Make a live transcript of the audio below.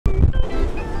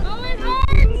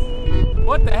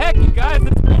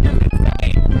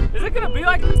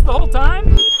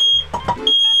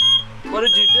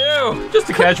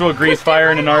casual grease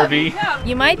fire in an RV.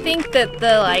 You might think that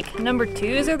the like number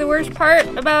 2s are the worst part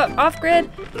about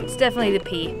off-grid. It's definitely the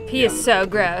pee. Pee is so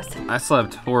gross. I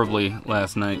slept horribly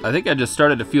last night. I think I just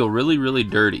started to feel really, really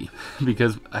dirty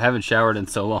because I haven't showered in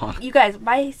so long. You guys,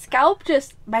 my scalp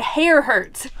my hair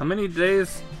hurts. How many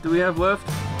days do we have left?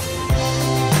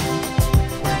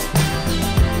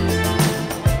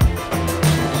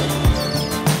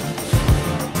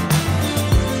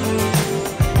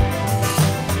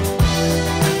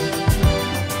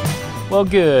 Well,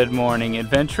 good morning,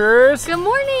 adventurers. Good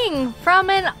morning from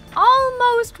an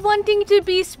almost wanting to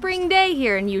be spring day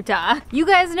here in Utah. You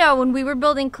guys know when we were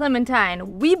building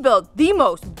Clementine, we built the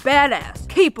most badass,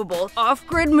 capable,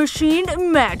 off-grid machine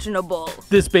imaginable.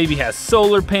 This baby has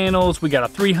solar panels, we got a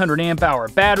 300 amp hour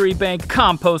battery bank,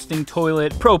 composting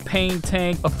toilet, propane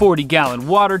tank, a 40-gallon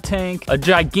water tank, a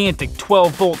gigantic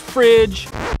 12-volt fridge.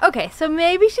 Okay, so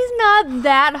maybe she's not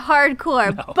that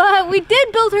hardcore, but we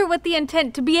did build her with the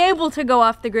intent to be able to go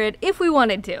off the grid if we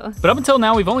wanted to. But up until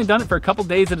now, we've only done it for a couple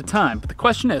days at a time. But the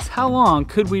question is, how long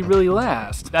could we really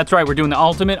last? That's right, we're doing the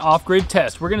ultimate off-grid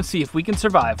test. We're gonna see if we can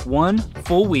survive 1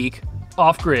 full week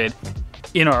off-grid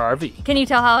in our RV. Can you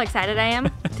tell how excited I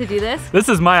am to do this? This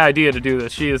is my idea to do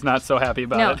this. She is not so happy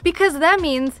about it. Because that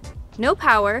means no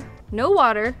power, no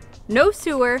water, no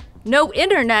sewer, no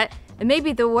internet, and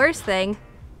maybe the worst thing,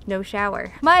 no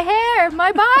shower. My hair,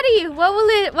 my body, what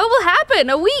will happen?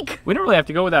 A week? We don't really have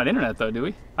to go without internet though, do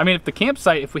we? I mean,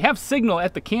 if we have signal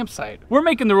at the campsite, we're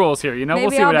making the rules here, you know? We'll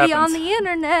see what happens. Maybe I'll be on the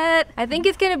internet. I think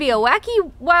it's gonna be a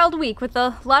wacky, wild week with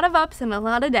a lot of ups and a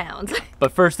lot of downs.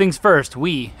 But first things first,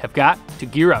 we have got to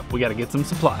gear up. We gotta get some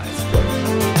supplies.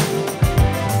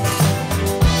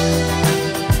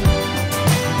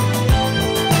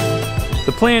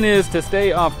 The plan is to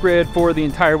stay off-grid for the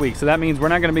entire week, so that means we're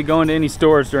not gonna be going to any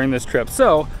stores during this trip.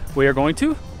 So we are going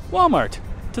to Walmart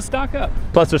to stock up.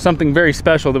 Plus there's something very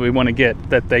special that we wanna get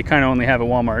that they kinda only have at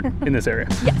Walmart in this area.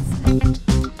 Yes.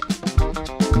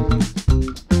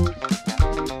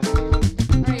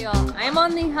 All right, y'all, I'm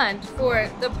on the hunt for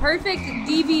the perfect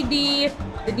DVD,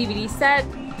 the DVD set.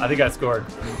 I think I scored.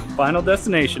 Final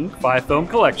Destination, 5-film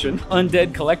collection,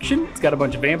 Undead collection. It's got a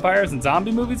bunch of vampires and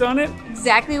zombie movies on it.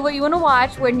 Exactly what you want to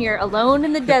watch when you're alone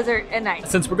in the desert at night.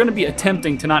 Since we're going to be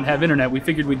attempting to not have internet, we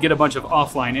figured we'd get a bunch of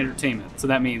offline entertainment. So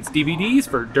that means DVDs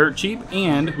for dirt cheap,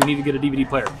 and we need to get a DVD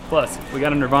player. Plus, we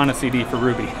got a Nirvana CD for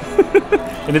Ruby.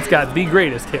 And it's got the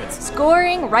greatest hits.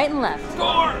 Scoring right and left. Score!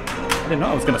 I didn't know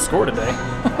I was going to score today.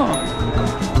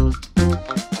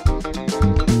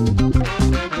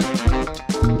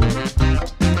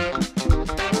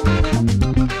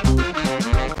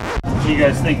 What do you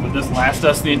guys think? Would this last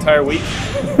us the entire week?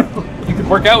 You could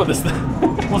work out with this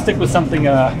thing. We'll stick with something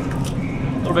a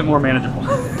little bit more manageable.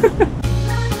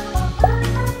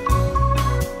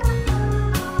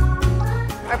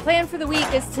 Our plan for the week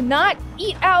is to not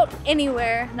eat out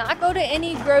anywhere, not go to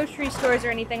any grocery stores or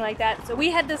anything like that. So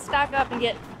we had to stock up and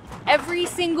get every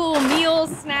single meal,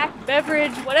 snack,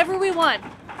 beverage, whatever we want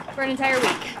for an entire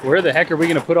week. Where the heck are we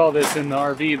gonna put all this in the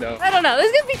RV though? I don't know,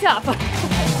 this is gonna be tough.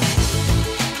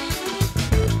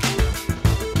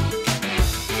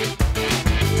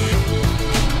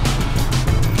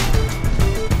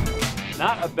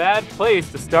 Not a bad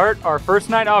place to start our first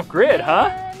night off grid,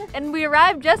 huh? And we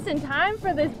arrived just in time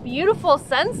for this beautiful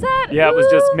sunset. Yeah, it was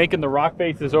just making the rock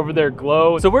faces over there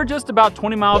glow. So we're just about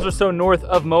 20 miles or so north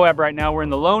of Moab right now. We're in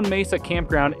the Lone Mesa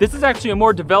campground. This is actually a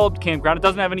more developed campground. It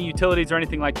doesn't have any utilities or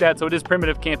anything like that, so it is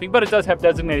primitive camping, but it does have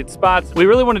designated spots. We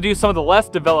really want to do some of the less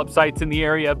developed sites in the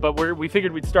area, but we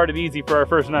figured we'd start it easy for our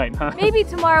first night, huh? Maybe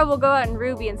tomorrow we'll go out in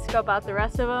Ruby and scope out the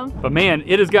rest of them. But man,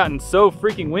 it has gotten so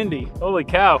freaking windy. Holy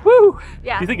cow, woo!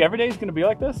 Yeah. Do you think every day is gonna be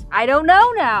like this? I don't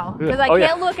know now, because I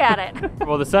can't look at it.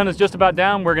 Well, the sun is just about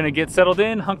down. We're gonna get settled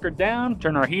in, hunkered down,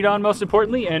 turn our heat on most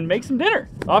importantly, and make some dinner.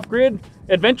 Off-grid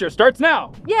adventure starts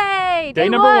now. Yay, day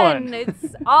number one.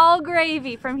 It's all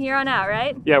gravy from here on out,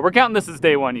 right? Yeah, we're counting this as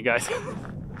day one, you guys.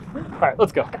 All right,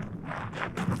 let's go.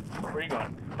 Where are you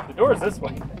going? The door is this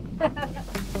way.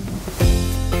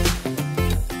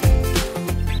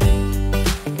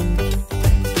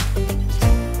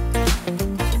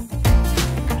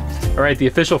 All right, the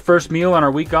official first meal on our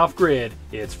week off grid.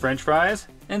 It's French fries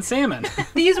and salmon.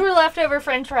 These were leftover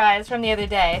French fries from the other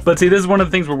day. But see, this is one of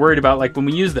the things we're worried about. Like when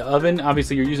we use the oven,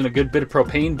 obviously you're using a good bit of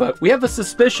propane, but we have a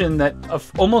suspicion that a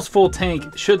almost full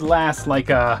tank should last like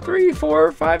 3,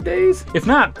 4, 5 days. If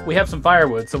not, we have some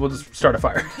firewood, so we'll just start a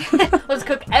fire. Let's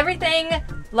cook everything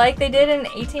like they did in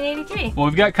 1883. Well,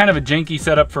 we've got kind of a janky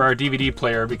setup for our DVD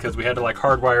player because we had to like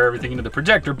hardwire everything into the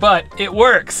projector, but it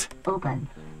works. Open.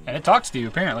 And it talks to you,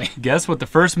 apparently. Guess what the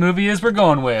first movie is we're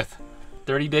going with?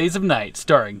 30 Days of Night,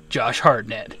 starring Josh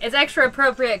Hartnett. It's extra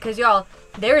appropriate because, y'all,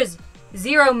 there is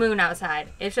zero moon outside.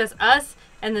 It's just us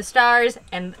and the stars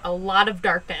and a lot of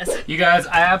darkness. You guys,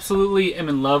 I absolutely am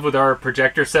in love with our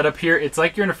projector setup here. It's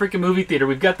like you're in a freaking movie theater.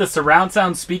 We've got the surround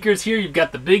sound speakers here. You've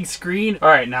got the big screen. All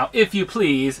right, now, if you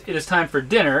please, it is time for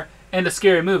dinner and a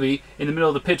scary movie in the middle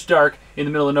of the pitch dark in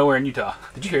the middle of nowhere in Utah.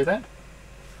 Did you hear that?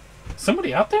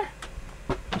 Somebody out there?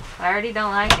 I already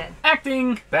don't like it.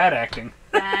 Acting. Bad acting.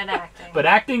 Bad acting. But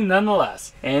acting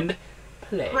nonetheless. And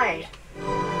play. Play.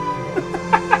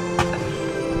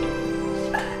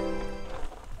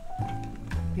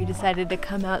 We decided to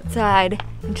come outside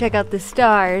and check out the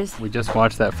stars. We just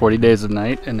watched that 40 Days of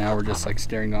Night, and now we're just like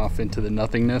staring off into the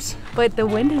nothingness. But the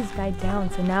wind has died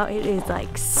down, so now it is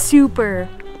like super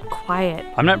quiet.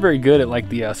 I'm not very good at like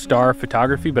the star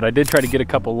photography, but I did try to get a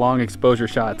couple long exposure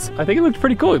shots. I think it looks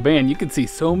pretty cool. Man, you can see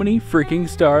so many freaking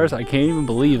stars. I can't even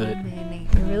believe it.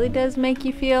 It really does make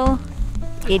you feel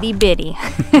itty bitty.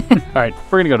 All right,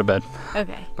 we're gonna go to bed.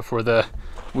 Okay. Before the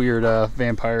weird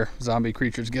vampire zombie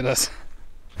creatures get us.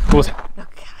 What was that? Oh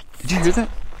God. Did you hear that?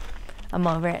 I'm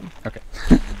over it. Okay.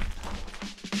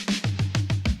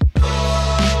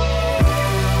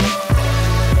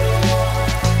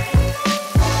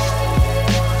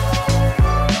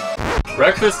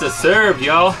 Breakfast is served,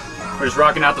 y'all. We're just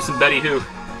rocking out to some Betty Who.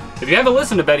 If you haven't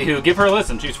listened to Betty Who, give her a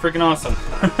listen. She's freaking awesome.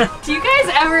 Do you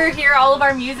guys ever hear all of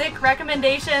our music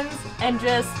recommendations and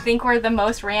just think we're the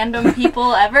most random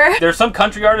people ever? There's some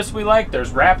country artists we like,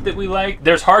 there's rap that we like,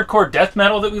 there's hardcore death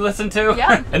metal that we listen to.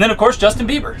 Yeah. And then of course Justin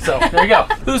Bieber. So there you go.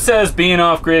 Who says being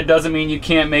off grid doesn't mean you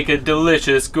can't make a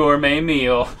delicious gourmet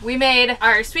meal? We made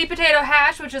our sweet potato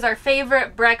hash, which is our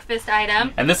favorite breakfast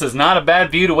item. And this is not a bad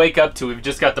view to wake up to. We've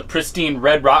just got the pristine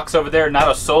red rocks over there,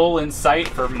 not a soul in sight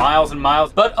for miles and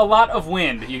miles, but a lot of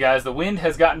wind, you guys. The wind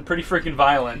has gotten pretty freaking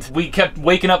violent. We kept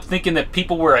waking up thinking that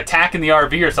people were attacking the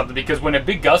RV or something, because when a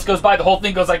big gust goes by, the whole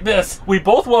thing goes like this. We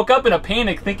both woke up in a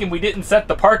panic thinking we didn't set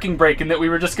the parking brake and that we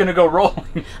were just gonna go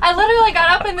rolling. I literally got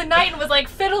up in the night and was like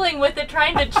fiddling with it,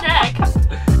 trying to check.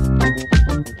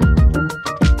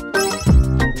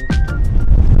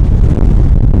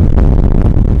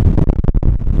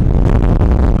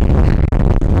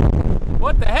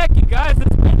 What the heck, you guys?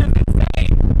 This wind is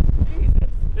insane. Jesus.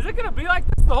 Is it gonna be like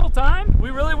this the whole time?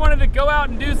 We really wanted to go out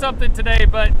and do something today,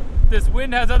 but this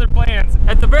wind has other plans.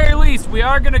 At the very least, we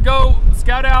are gonna go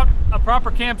scout out a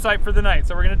proper campsite for the night.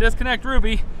 So we're gonna disconnect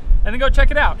Ruby and then go check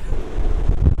it out.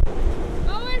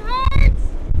 Oh, it hurts!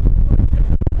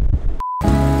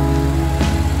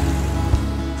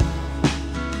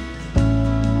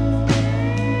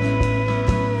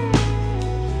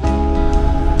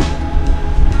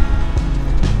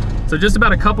 So just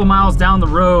about a couple miles down the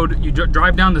road, you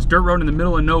drive down this dirt road in the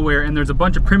middle of nowhere, and there's a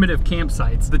bunch of primitive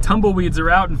campsites. The tumbleweeds are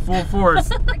out in full force.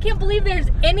 I can't believe there's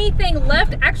anything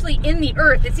left actually in the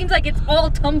earth. It seems like it's all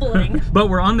tumbling. But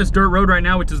we're on this dirt road right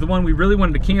now, which is the one we really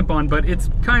wanted to camp on, but it's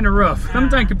kind of rough.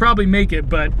 Sometime could probably make it,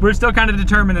 but we're still kind of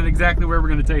determined at exactly where we're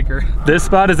gonna take her. This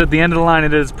spot is at the end of the line.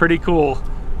 It is pretty cool,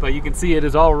 but you can see it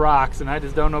is all rocks, and I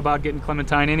just don't know about getting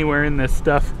Clementine anywhere in this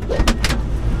stuff.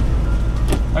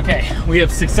 Okay, we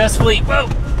have successfully, whoa,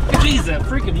 geez, that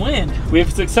freaking wind. We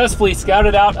have successfully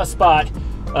scouted out a spot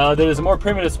that is a more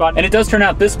primitive spot, and it does turn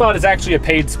out this spot is actually a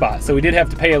paid spot, so we did have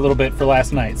to pay a little bit for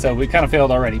last night, so we kind of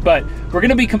failed already, but we're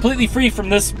gonna be completely free from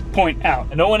this point out.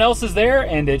 And no one else is there,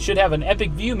 and it should have an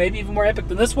epic view, maybe even more epic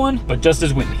than this one, but just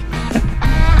as windy.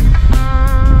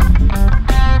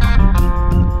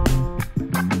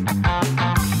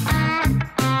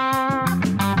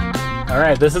 All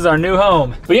right, this is our new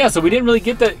home. But yeah, so we didn't really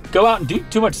get to go out and do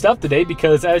too much stuff today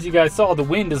because, as you guys saw, the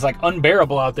wind is like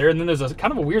unbearable out there, and then there's a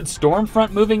kind of a weird storm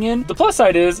front moving in. The plus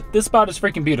side is this spot is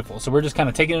freaking beautiful, so we're just kind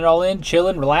of taking it all in,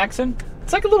 chilling, relaxing.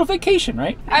 It's like a little vacation,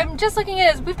 right? I'm just looking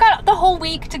at it. We've got the whole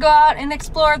week to go out and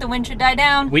explore. The wind should die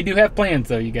down. We do have plans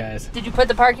though, you guys. Did you put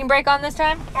the parking brake on this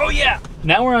time? Oh yeah.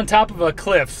 Now we're on top of a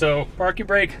cliff, so parking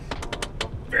brake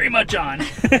very much on.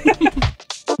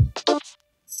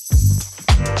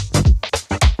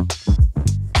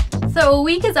 So a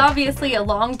week is obviously a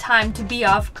long time to be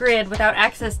off grid without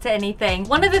access to anything.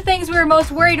 One of the things we were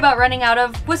most worried about running out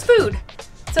of was food.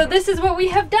 So this is what we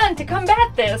have done to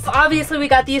combat this. Obviously we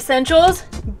got the essentials,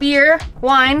 beer,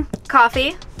 wine,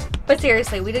 coffee, but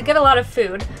seriously, we did get a lot of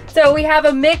food. So we have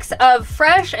a mix of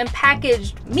fresh and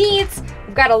packaged meats,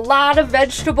 we've got a lot of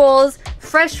vegetables,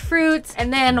 fresh fruits,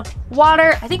 and then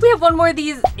water. I think we have one more of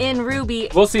these in Ruby.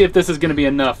 We'll see if this is gonna be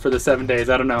enough for the 7 days.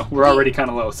 I don't know. We're already kind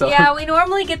of low, so. Yeah, we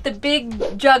normally get the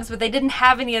big jugs, but they didn't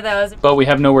have any of those. But we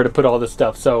have nowhere to put all this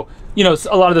stuff, so, you know,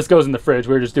 a lot of this goes in the fridge.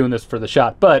 We're just doing this for the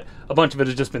shot, but a bunch of it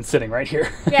has just been sitting right here.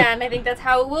 Yeah, and I think that's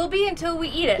how it will be until we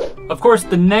eat it. Of course,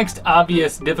 the next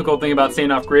obvious difficult thing about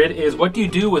staying off grid is what do you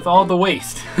do with all the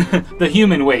waste? The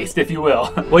human waste, if you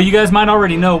will. Well, you guys might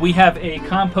already know we have a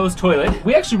compost toilet.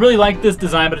 We actually really like this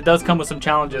design, but it does come with some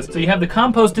challenges. So you have the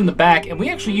compost in the back, and we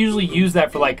actually usually use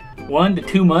that for like 1 to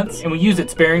 2 months, and we use it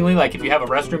sparingly. Like if you have a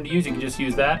restroom to use, you can just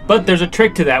use that. But there's a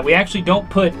trick to that. We actually don't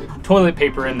put toilet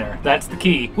paper in there. That's the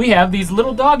key. We have these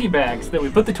little doggy bags that we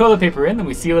put the toilet paper in, then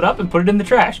we seal it up and put it in the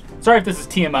trash. Sorry if this is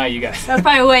TMI, you guys. That's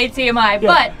probably way TMI,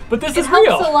 yeah, but this is helps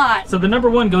real. A lot. So the number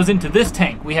 1 goes into this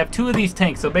tank. We have 2 of these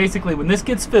tanks. So basically when this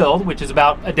gets filled, which is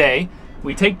about a day,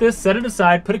 we take this, set it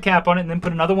aside, put a cap on it, and then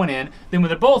put another one in. Then when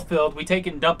they're both filled, we take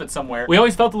it and dump it somewhere. We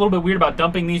always felt a little bit weird about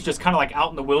dumping these just kind of like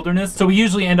out in the wilderness. So we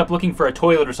usually end up looking for a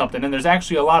toilet or something. And there's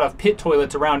actually a lot of pit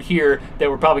toilets around here that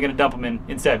we're probably gonna dump them in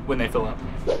instead when they fill up.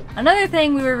 Another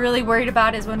thing we were really worried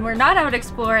about is when we're not out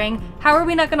exploring, how are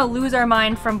we not gonna lose our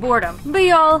mind from boredom? But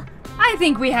y'all, I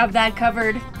think we have that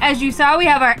covered. As you saw, we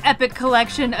have our epic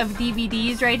collection of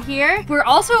DVDs right here. We're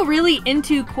also really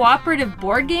into cooperative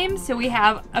board games, so we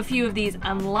have a few of these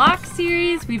Unlock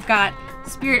series. We've got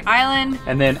Spirit Island.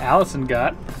 And then Allison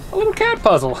got a little cat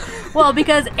puzzle. Well,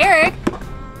 because Eric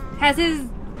has his,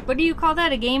 what do you call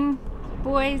that, a Game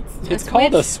Boy? It's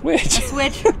called a Switch. A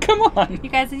Switch? Come on. You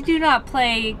guys do not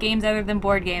play games other than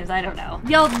board games, I don't know.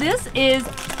 Yo, this is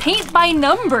Paint by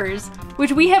Numbers,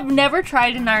 which we have never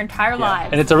tried in our entire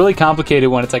lives. And it's a really complicated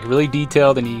one. It's like really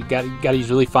detailed and you gotta use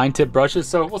really fine tip brushes,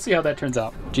 so we'll see how that turns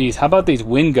out. Geez, how about these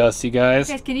wind gusts, you guys?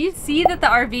 Guys, can you see that the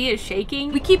RV is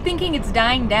shaking? We keep thinking it's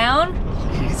dying down,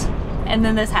 Jeez. and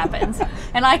then this happens.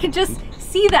 And I can just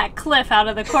see that cliff out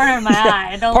of the corner of my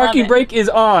eye. I don't Parking love it. brake is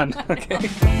on. Okay.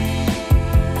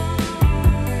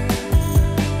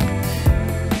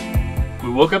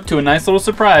 We woke up to a nice little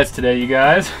surprise today, you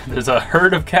guys. There's a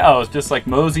herd of cows just like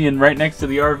moseying right next to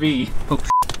the RV. Oh,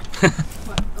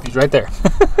 he's right there.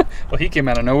 Well, he came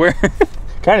out of nowhere.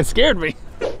 Kind of scared me.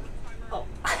 Oh.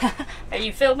 Are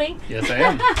you filming? Yes, I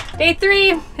am. Day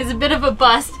 3 is a bit of a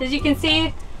bust. As you can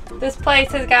see, this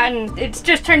place has gotten, it's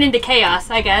just turned into chaos,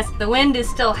 I guess. The wind is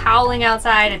still howling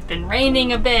outside. It's been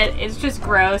raining a bit. It's just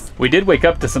gross. We did wake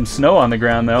up to some snow on the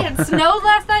ground though. It snowed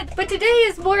last night, but today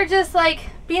is more just like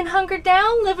being hunkered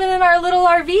down, living in our little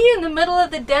RV in the middle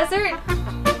of the desert.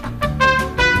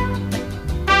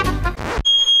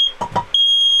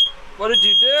 What did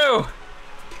you do?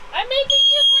 I'm making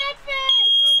you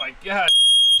breakfast! Oh my God.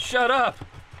 Shut up.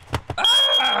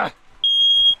 Ah!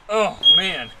 Oh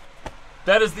man.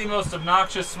 That is the most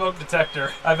obnoxious smoke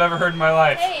detector I've ever heard in my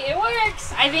life. Hey, it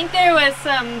works. I think there was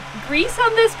some grease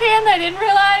on this pan that I didn't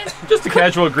realize. Just a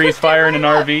casual grease fire in an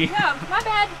RV. Yeah, my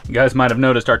bad. You guys might have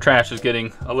noticed our trash is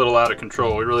getting a little out of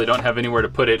control. We really don't have anywhere to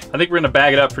put it. I think we're gonna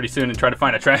bag it up pretty soon and try to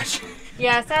find a trash.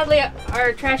 Yeah, sadly,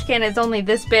 our trash can is only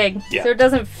this big, yeah. So it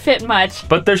doesn't fit much.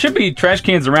 But there should be trash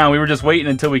cans around. We were just waiting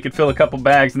until we could fill a couple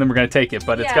bags and then we're gonna take it,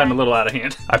 but it's gotten a little out of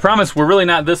hand. I promise we're really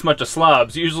not this much of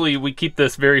slobs. Usually we keep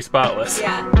this very spotless.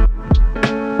 Yeah.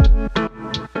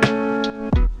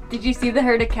 Did you see the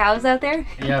herd of cows out there?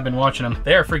 Yeah, I've been watching them.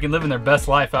 They are freaking living their best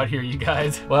life out here, you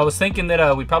guys. Well, I was thinking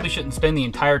that we probably shouldn't spend the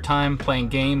entire time playing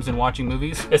games and watching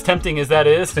movies. As tempting as that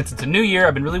is, since it's a new year,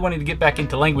 I've been really wanting to get back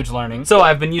into language learning. So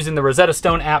I've been using the Rosetta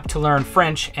Stone app to learn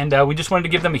French, and we just wanted to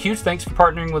give them a huge thanks for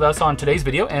partnering with us on today's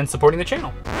video and supporting the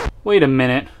channel. Wait a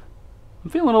minute. I'm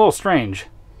feeling a little strange.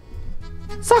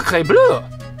 Sacré bleu!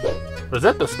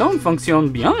 Rosetta Stone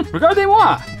fonctionne bien.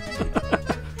 Regardez-moi!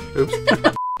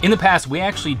 Oops. In the past, we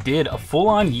actually did a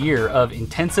full-on year of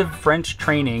intensive French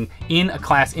training in a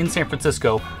class in San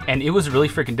Francisco, and it was really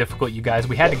freaking difficult, you guys.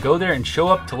 We had to go there and show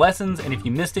up to lessons, and if you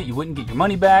missed it, you wouldn't get your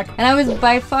money back. And I was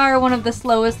by far one of the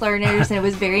slowest learners, and it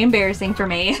was very embarrassing for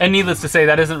me. And needless to say,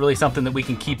 that isn't really something that we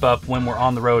can keep up when we're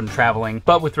on the road and traveling.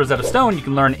 But with Rosetta Stone, you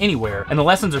can learn anywhere, and the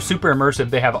lessons are super immersive.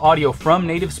 They have audio from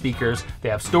native speakers, they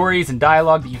have stories and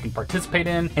dialogue that you can participate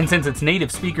in, and since it's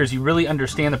native speakers, you really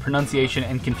understand the pronunciation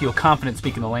and can feel confident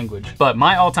speaking the language. But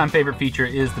my all-time favorite feature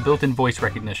is the built-in voice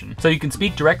recognition. So you can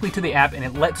speak directly to the app and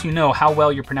it lets you know how well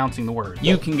you're pronouncing the word.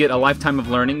 You can get a lifetime of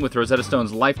learning with Rosetta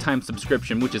Stone's lifetime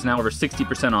subscription, which is now over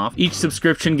 60% off. Each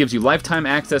subscription gives you lifetime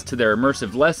access to their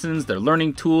immersive lessons, their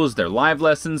learning tools, their live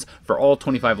lessons for all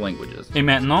 25 languages. Et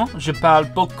maintenant, je parle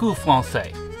beaucoup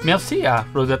français. Merci à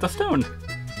Rosetta Stone.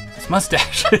 This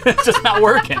mustache, it's just not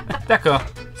working. D'accord,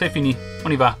 c'est fini,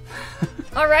 on y va.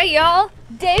 All right, y'all.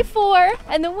 day 4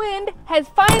 and the wind has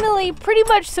finally pretty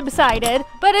much subsided.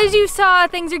 But as you saw,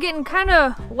 things are getting kind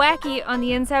of wacky on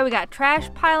the inside. We got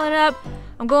trash piling up.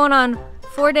 I'm going on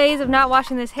 4 days of not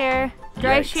washing this hair.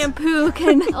 Dry shampoo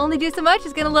can only do so much.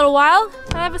 It's getting a little wild.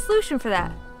 I have a solution for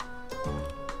that.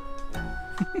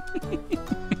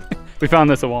 We found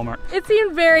this at Walmart. It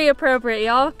seemed very appropriate,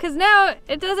 y'all, because now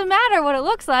it doesn't matter what it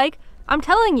looks like. I'm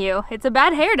telling you, it's a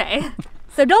bad hair day.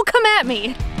 So don't come at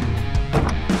me.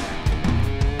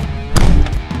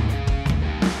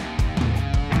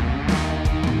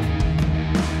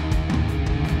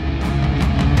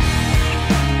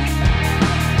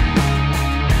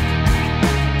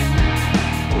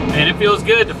 And it feels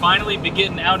good to finally be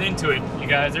getting out into it, you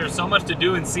guys. There's so much to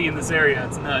do and see in this area.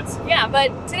 It's nuts. Yeah,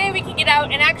 but today we can get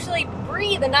out and actually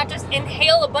breathe and not just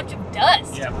inhale a bunch of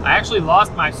dust. Yeah, I actually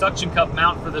lost my suction cup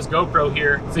mount for this GoPro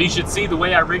here, so you should see the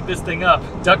way I rigged this thing up.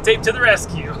 Duct tape to the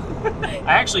rescue.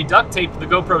 I actually duct taped the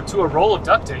GoPro to a roll of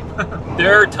duct tape.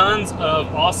 There are tons of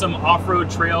awesome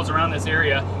off-road trails around this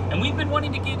area, and we've been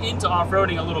wanting to get into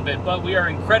off-roading a little bit, but we are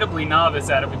incredibly novice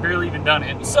at it. We've barely even done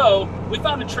it. So we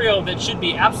found a trail that should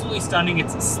be absolutely stunning.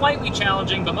 It's slightly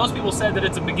challenging, but most people said that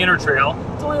it's a beginner trail.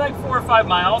 It's only like 4 or 5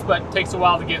 miles, but it takes a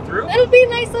while to get through. It'll be a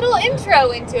nice little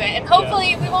intro into it, and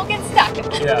hopefully we won't get stuck.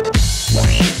 Yeah.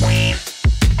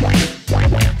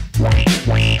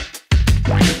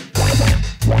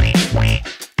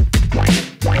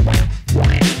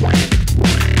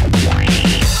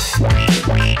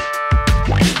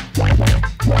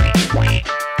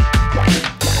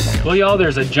 Well, y'all,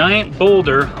 there's a giant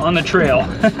boulder on the trail.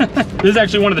 This is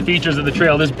actually one of the features of the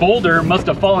trail. This boulder must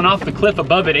have fallen off the cliff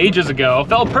above it ages ago.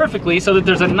 Fell perfectly so that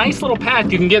there's a nice little path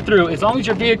you can get through as long as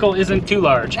your vehicle isn't too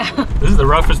large. This is the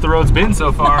roughest the road's been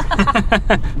so far.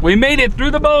 We made it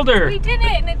through the boulder. We did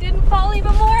it, and it didn't fall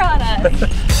even more on us.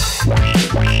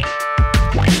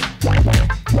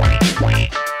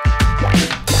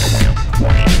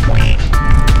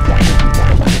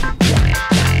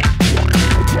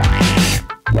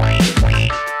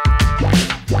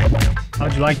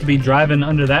 How'd you like to be driving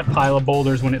under that pile of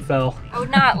boulders when it fell? I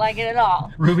would not like it at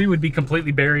all. Ruby would be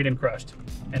completely buried and crushed.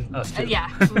 And us too. Yeah,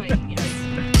 yes.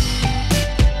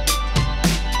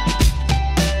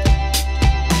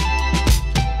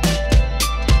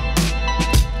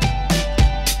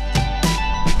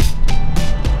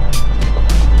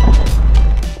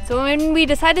 So when we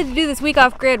decided to do this week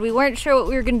off grid, we weren't sure what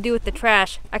we were going to do with the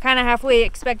trash. I kind of halfway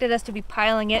expected us to be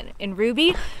piling it in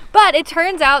Ruby, but it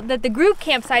turns out that the group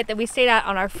campsite that we stayed at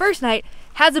on our first night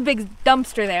has a big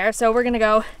dumpster there. So we're going to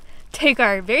go take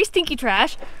our very stinky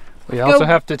trash. We also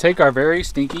have to take our very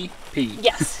stinky pee.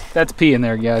 Yes. That's pee in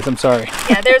there, guys. I'm sorry.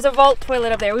 Yeah, there's a vault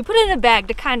toilet up there. We put it in a bag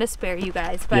to kind of spare you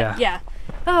guys, but yeah.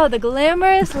 Oh, the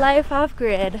glamorous life off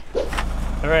grid.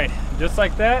 All right, just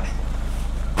like that.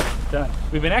 Done.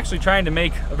 We've been actually trying to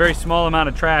make a very small amount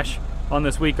of trash on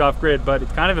this week off grid, but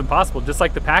it's kind of impossible, just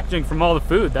like the packaging from all the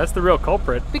food. That's the real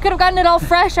culprit. We could have gotten it all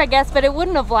fresh, I guess, but it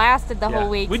wouldn't have lasted the whole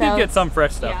week. We did get some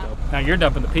fresh stuff though. Now you're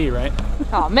dumping the pee, right?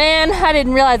 Oh man, I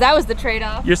didn't realize that was the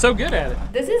trade-off. You're so good at it.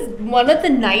 This is one of the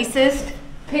nicest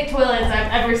pit toilets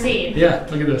I've ever seen. Yeah,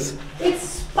 look at this. It's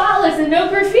spotless and no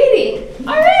graffiti.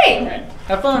 All right.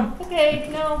 Have fun. Okay,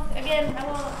 no, again, I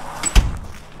won't.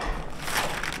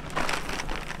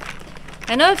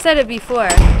 I know I've said it before.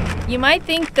 You might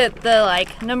think that the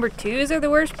number 2s are the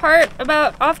worst part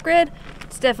about off-grid.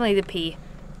 It's definitely the pee.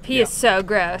 Pee is so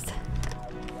gross.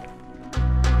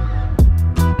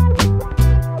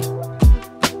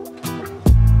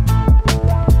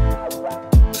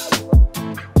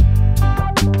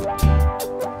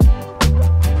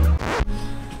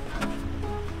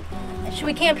 Should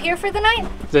we camp here for the night?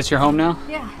 Is this your home now?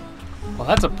 Yeah. Well,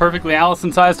 that's a perfectly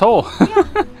Allison-sized hole.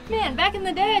 Yeah. Man, back in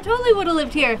the day, I totally would have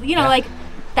lived here. You know, like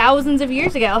thousands of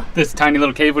years ago. This tiny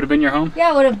little cave would have been your home? Yeah,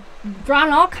 I would have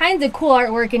drawn all kinds of cool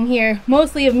artwork in here,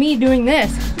 mostly of me doing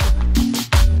this.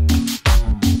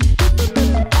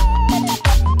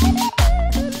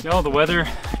 Y'all, the weather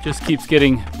just keeps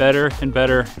getting better and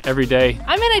better every day.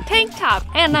 I'm in a tank top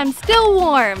and I'm still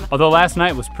warm. Although last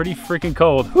night was pretty freaking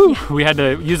cold. Whew, we had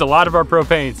to use a lot of our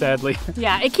propane, sadly.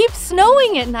 Yeah, it keeps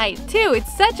snowing at night too.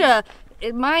 It's such a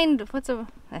mind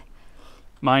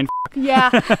Yeah,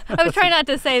 I was trying not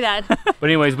to say that. But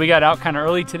anyways, we got out kind of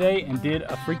early today and did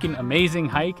a freaking amazing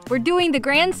hike. We're doing the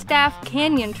Grand Staff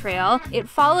Canyon Trail. It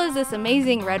follows this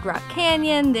amazing Red Rock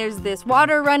Canyon. There's this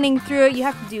water running through it. You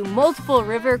have to do multiple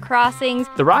river crossings.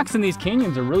 The rocks in these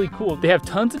canyons are really cool. They have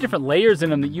tons of different layers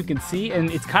in them that you can see, and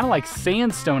it's kind of like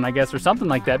sandstone, I guess, or something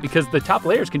like that, because the top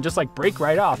layers can just like break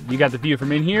right off. You got the view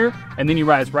from in here, and then you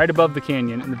rise right above the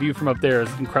canyon, and the view from up there is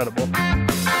incredible.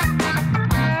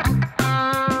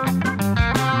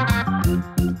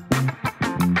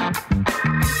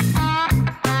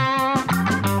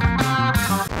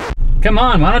 Come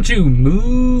on, why don't you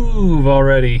move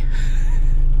already?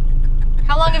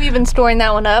 How long have you been storing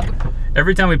that one up?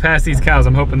 Every time we pass these cows,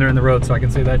 I'm hoping they're in the road so I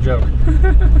can say that joke.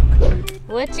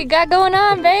 What you got going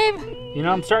on, babe? You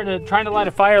know, I'm trying to light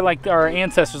a fire like our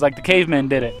ancestors, like the cavemen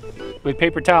did it, with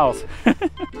paper towels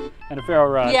and a ferro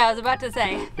rod. Yeah, I was about to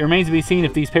say. It remains to be seen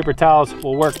if these paper towels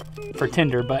will work for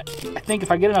tinder, but I think if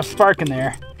I get enough spark in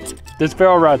there, this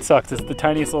ferro rod sucks. It's the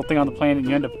tiniest little thing on the planet, and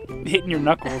you end up hitting your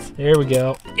knuckles. There we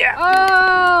go. Yeah.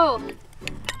 Oh!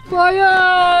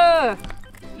 Fire!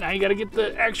 Now you gotta get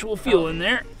the actual fuel in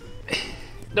there.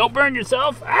 Don't burn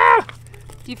yourself. Ah!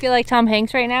 Do you feel like Tom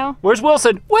Hanks right now? Where's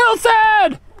Wilson?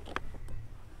 Wilson!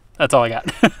 That's all I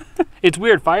got. It's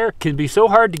weird. Fire can be so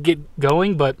hard to get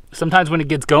going, but sometimes when it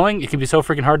gets going, it can be so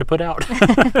freaking hard to put out.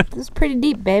 This is pretty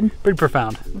deep, babe. Pretty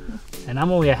profound. And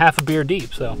I'm only a half a beer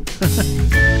deep, so.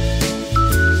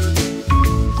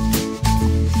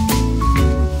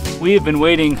 We have been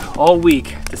waiting all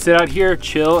week to sit out here,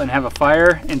 chill, and have a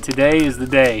fire, and today is the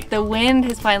day. The wind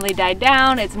has finally died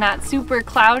down. It's not super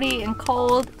cloudy and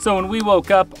cold. So when we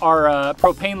woke up, our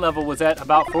propane level was at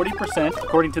about 40%,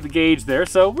 according to the gauge there,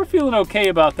 so we're feeling okay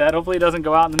about that. Hopefully it doesn't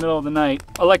go out in the middle of the night.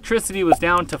 Electricity was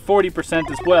down to 40%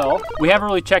 as well. We haven't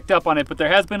really checked up on it, but there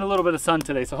has been a little bit of sun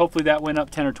today, so hopefully that went up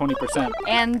 10 or 20%.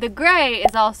 And the gray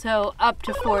is also up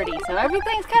to 40, so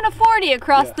everything's kind of 40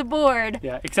 across the board.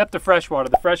 Yeah, except the fresh water.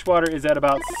 The fresh water is at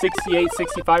about 68,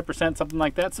 65%, something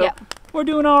like that. So we're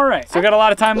doing all right. So we got a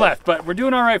lot of time left, but we're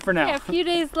doing all right for now. Yeah, a few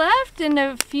days left and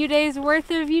a few days worth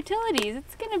of utilities.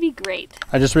 It's gonna be great.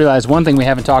 I just realized one thing we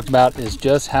haven't talked about is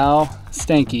just how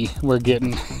stanky we're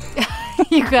getting.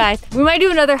 You guys, we might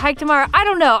do another hike tomorrow. I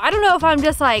don't know. I don't know if I'm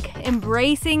just like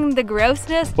embracing the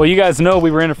grossness. Well, you guys know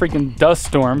we were in a freaking dust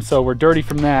storm, so we're dirty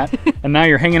from that. And now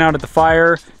you're hanging out at the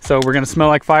fire, so we're gonna smell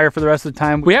like fire for the rest of the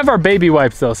time. We have our baby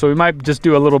wipes though, so we might just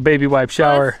do a little baby wipe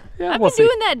shower. I've been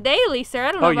doing that daily, sir.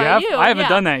 I don't know about you. I haven't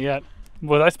done that yet.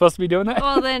 Was I supposed to be doing that?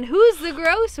 Well, then who's the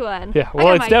gross one? Yeah,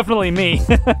 well, it's definitely me.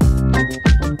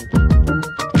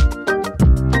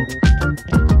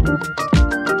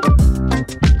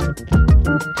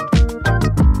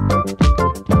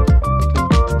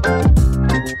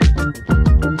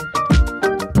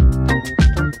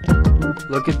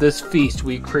 Look at this feast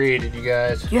we created, you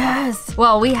guys. Yes.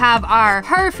 Well, we have our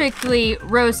perfectly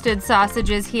roasted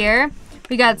sausages here.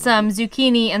 We got some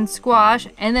zucchini and squash,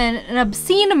 and then an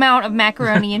obscene amount of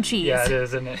macaroni and cheese. Yeah, it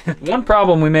is, isn't it? One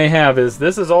problem we may have is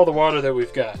this is all the water that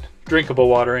we've got. Drinkable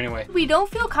water anyway. We don't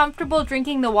feel comfortable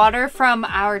drinking the water from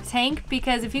our tank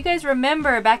because if you guys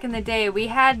remember back in the day, we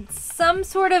had some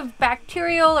sort of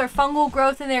bacterial or fungal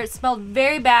growth in there. It smelled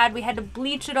very bad. We had to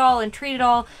bleach it all and treat it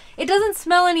all. It doesn't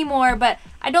smell anymore, but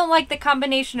I don't like the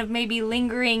combination of maybe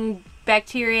lingering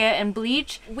bacteria and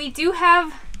bleach. We do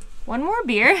have one more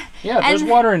beer. Yeah, there's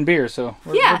water and beer, so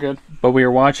we're good. But we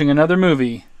are watching another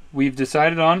movie. We've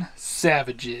decided on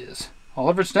Savages.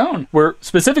 Oliver Stone. We're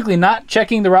specifically not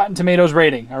checking the Rotten Tomatoes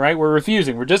rating, all right? We're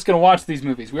refusing. We're just going to watch these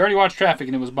movies. We already watched Traffic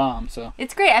and it was bomb, so.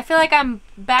 It's great. I feel like I'm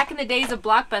back in the days of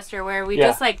Blockbuster where we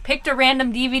just like picked a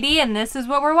random DVD and this is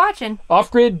what we're watching.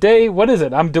 Off-grid day, what is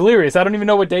it? I'm delirious. I don't even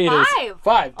know what day it is.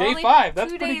 Five. Day Only 5.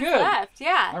 That's 2 pretty days good. Left.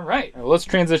 Yeah. All right. Well, let's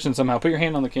transition somehow. Put your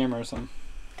hand on the camera or something.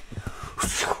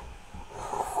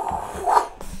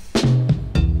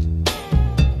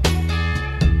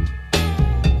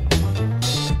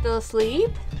 Still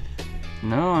asleep?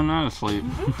 No, I'm not asleep.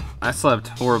 I slept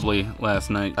horribly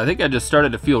last night. I think I just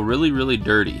started to feel really, really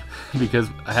dirty because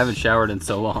I haven't showered in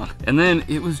so long. And then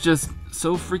it was just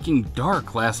so freaking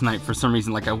dark last night for some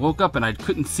reason. Like I woke up and I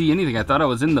couldn't see anything. I thought I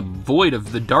was in the void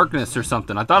of the darkness or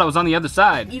something. I thought I was on the other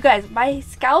side. You guys, my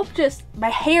scalp my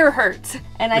hair hurts.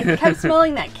 And I kept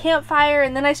smelling that campfire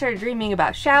and then I started dreaming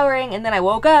about showering and then I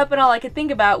woke up and all I could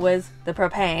think about was the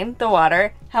propane, the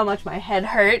water, how much my head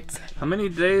hurts. How many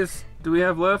days do we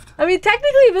have left? I mean,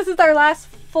 technically this is our last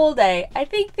full day. I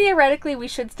think theoretically we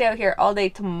should stay out here all day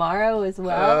tomorrow as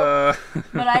well.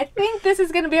 But I think this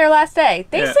is gonna be our last day.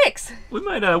 Day 6. We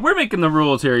might, we're making the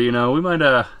rules here, you know. We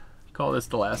might, call this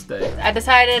the last day. I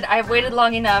decided I've waited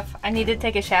long enough. I need to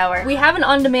take a shower. We have an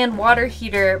on-demand water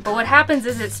heater, but what happens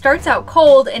is it starts out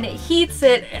cold and it heats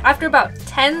it after about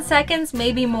 10 seconds,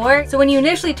 maybe more. So when you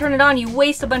initially turn it on, you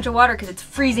waste a bunch of water because it's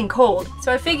freezing cold.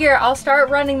 So I figure I'll start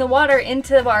running the water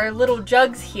into our little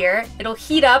jugs here. It'll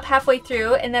heat up halfway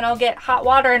through and then I'll get hot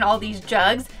water in all these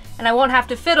jugs. And I won't have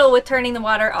to fiddle with turning the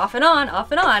water off and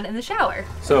on in the shower.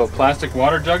 So, plastic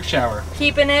water jug shower.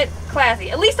 Keeping it classy.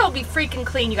 At least I'll be freaking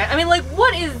clean, you guys. I mean, like,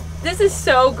 this is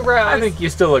so gross. I think you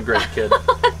still look great, kid.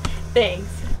 Thanks.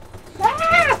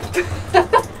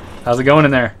 How's it going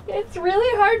in there? It's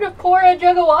really hard to pour a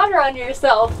jug of water on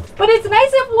yourself. But it's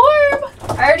nice and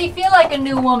warm. I already feel like a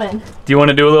new woman. Do you want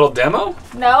to do a little demo?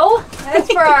 No,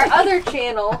 that's for our other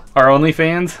channel. Our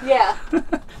OnlyFans? Yeah.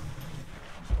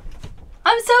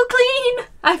 I'm so clean.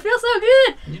 I feel so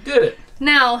good. You did it.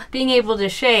 Now, being able to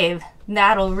shave,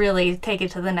 that'll really take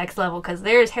it to the next level because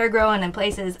there's hair growing in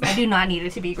places I do not need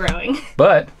it to be growing.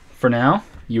 But for now,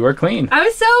 you are clean.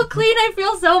 I'm so clean, I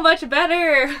feel so much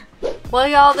better. Well,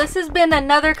 y'all, this has been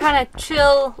another kind of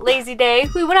chill, lazy day.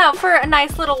 We went out for a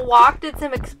nice little walk, did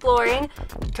some exploring,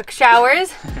 took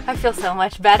showers. I feel so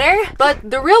much better.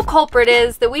 But the real culprit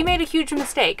is that we made a huge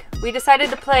mistake. We decided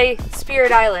to play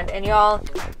Spirit Island, and y'all,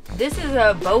 this is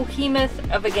a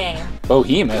behemoth of a game.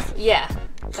 Behemoth? Yeah,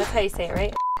 that's how you say it,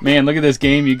 right? Man, look at this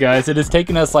game, you guys. It has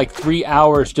taken us like 3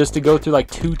 hours just to go through like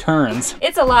 2 turns.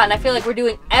 It's a lot, and I feel like we're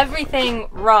doing everything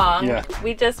wrong. Yeah.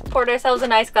 We just poured ourselves a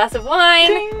nice glass of wine.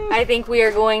 Ding. I think we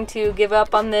are going to give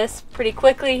up on this pretty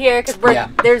quickly here because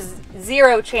there's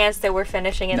zero chance that we're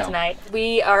finishing it tonight.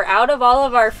 We are out of all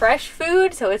of our fresh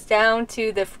food, so it's down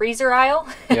to the freezer aisle.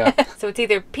 Yeah. So it's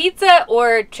either pizza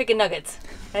or chicken nuggets.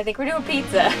 I think we're doing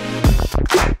pizza.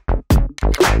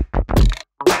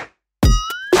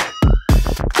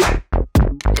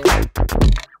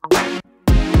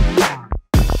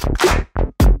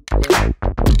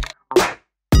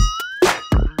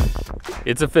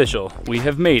 It's official. We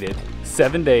have made it.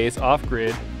 7 days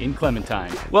off-grid in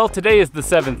Clementine. Well, today is the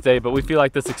 7th day, but we feel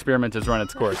like this experiment has run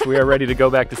its course. We are ready to go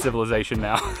back to civilization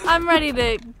now. I'm ready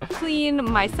to clean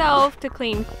myself, to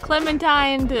clean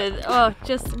Clementine, to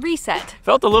just reset.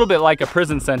 Felt a little bit like a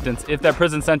prison sentence, if that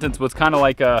prison sentence was kind of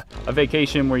like a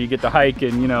vacation where you get to hike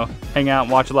and, you know, hang out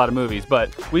and watch a lot of movies. But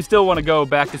we still want to go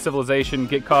back to civilization,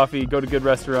 get coffee, go to good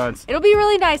restaurants. It'll be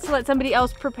really nice to let somebody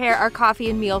else prepare our coffee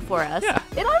and meal for us. Yeah.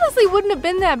 It honestly wouldn't have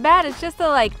been that bad. It's just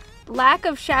the lack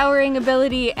of showering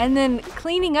ability, and then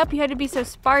cleaning up you had to be so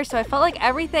sparse, so I felt like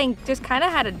everything just kind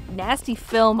of had a nasty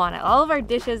film on it. All of our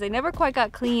dishes, they never quite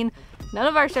got clean. None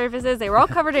of our surfaces, they were all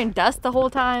covered in dust the whole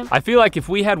time. I feel like if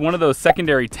we had one of those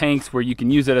secondary tanks where you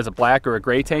can use it as a black or a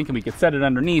gray tank and we could set it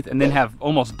underneath and then have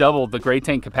almost double the gray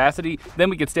tank capacity, then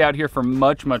we could stay out here for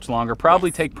much, much longer, probably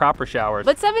take proper showers.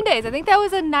 But 7 days, I think that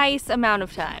was a nice amount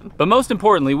of time. But most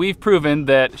importantly, we've proven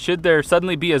that should there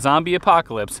suddenly be a zombie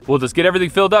apocalypse, we'll just get everything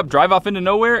filled up, drive off into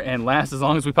nowhere, and last as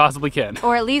long as we possibly can.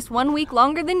 Or at least 1 week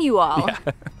longer than you all.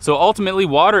 Yeah. So ultimately,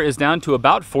 water is down to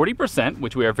about 40%,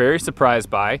 which we are very surprised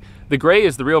by. The gray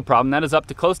is the real problem. That is up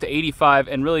to close to 85,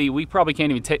 and really, we probably can't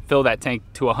even fill that tank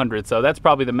to 100, so that's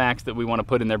probably the max that we want to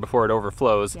put in there before it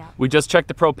overflows. Yeah. We just checked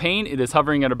the propane. It is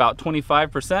hovering at about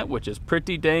 25%, which is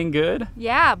pretty dang good.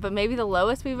 Yeah, but maybe the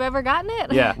lowest we've ever gotten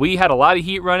it. Yeah, we had a lot of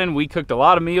heat running. We cooked a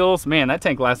lot of meals. Man, that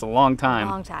tank lasts a long time.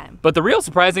 Long time. But the real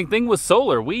surprising thing was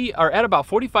solar. We are at about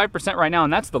 45% right now,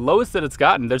 and that's the lowest that it's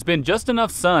gotten. There's been just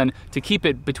enough sun to keep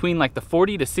it between like the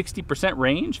 40 to 60%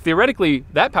 range. Theoretically,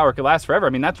 that power could last forever. I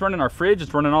mean, that's running our fridge,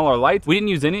 it's running all our lights. We didn't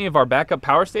use any of our backup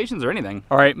power stations or anything.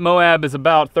 All right, Moab is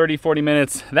about 30-40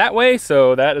 minutes that way,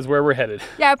 so that is where we're headed.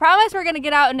 Yeah, I promise we're gonna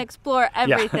get out and explore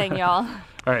everything, y'all.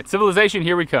 All right, civilization,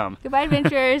 here we come. Goodbye,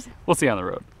 adventurers. We'll see you on the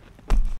road.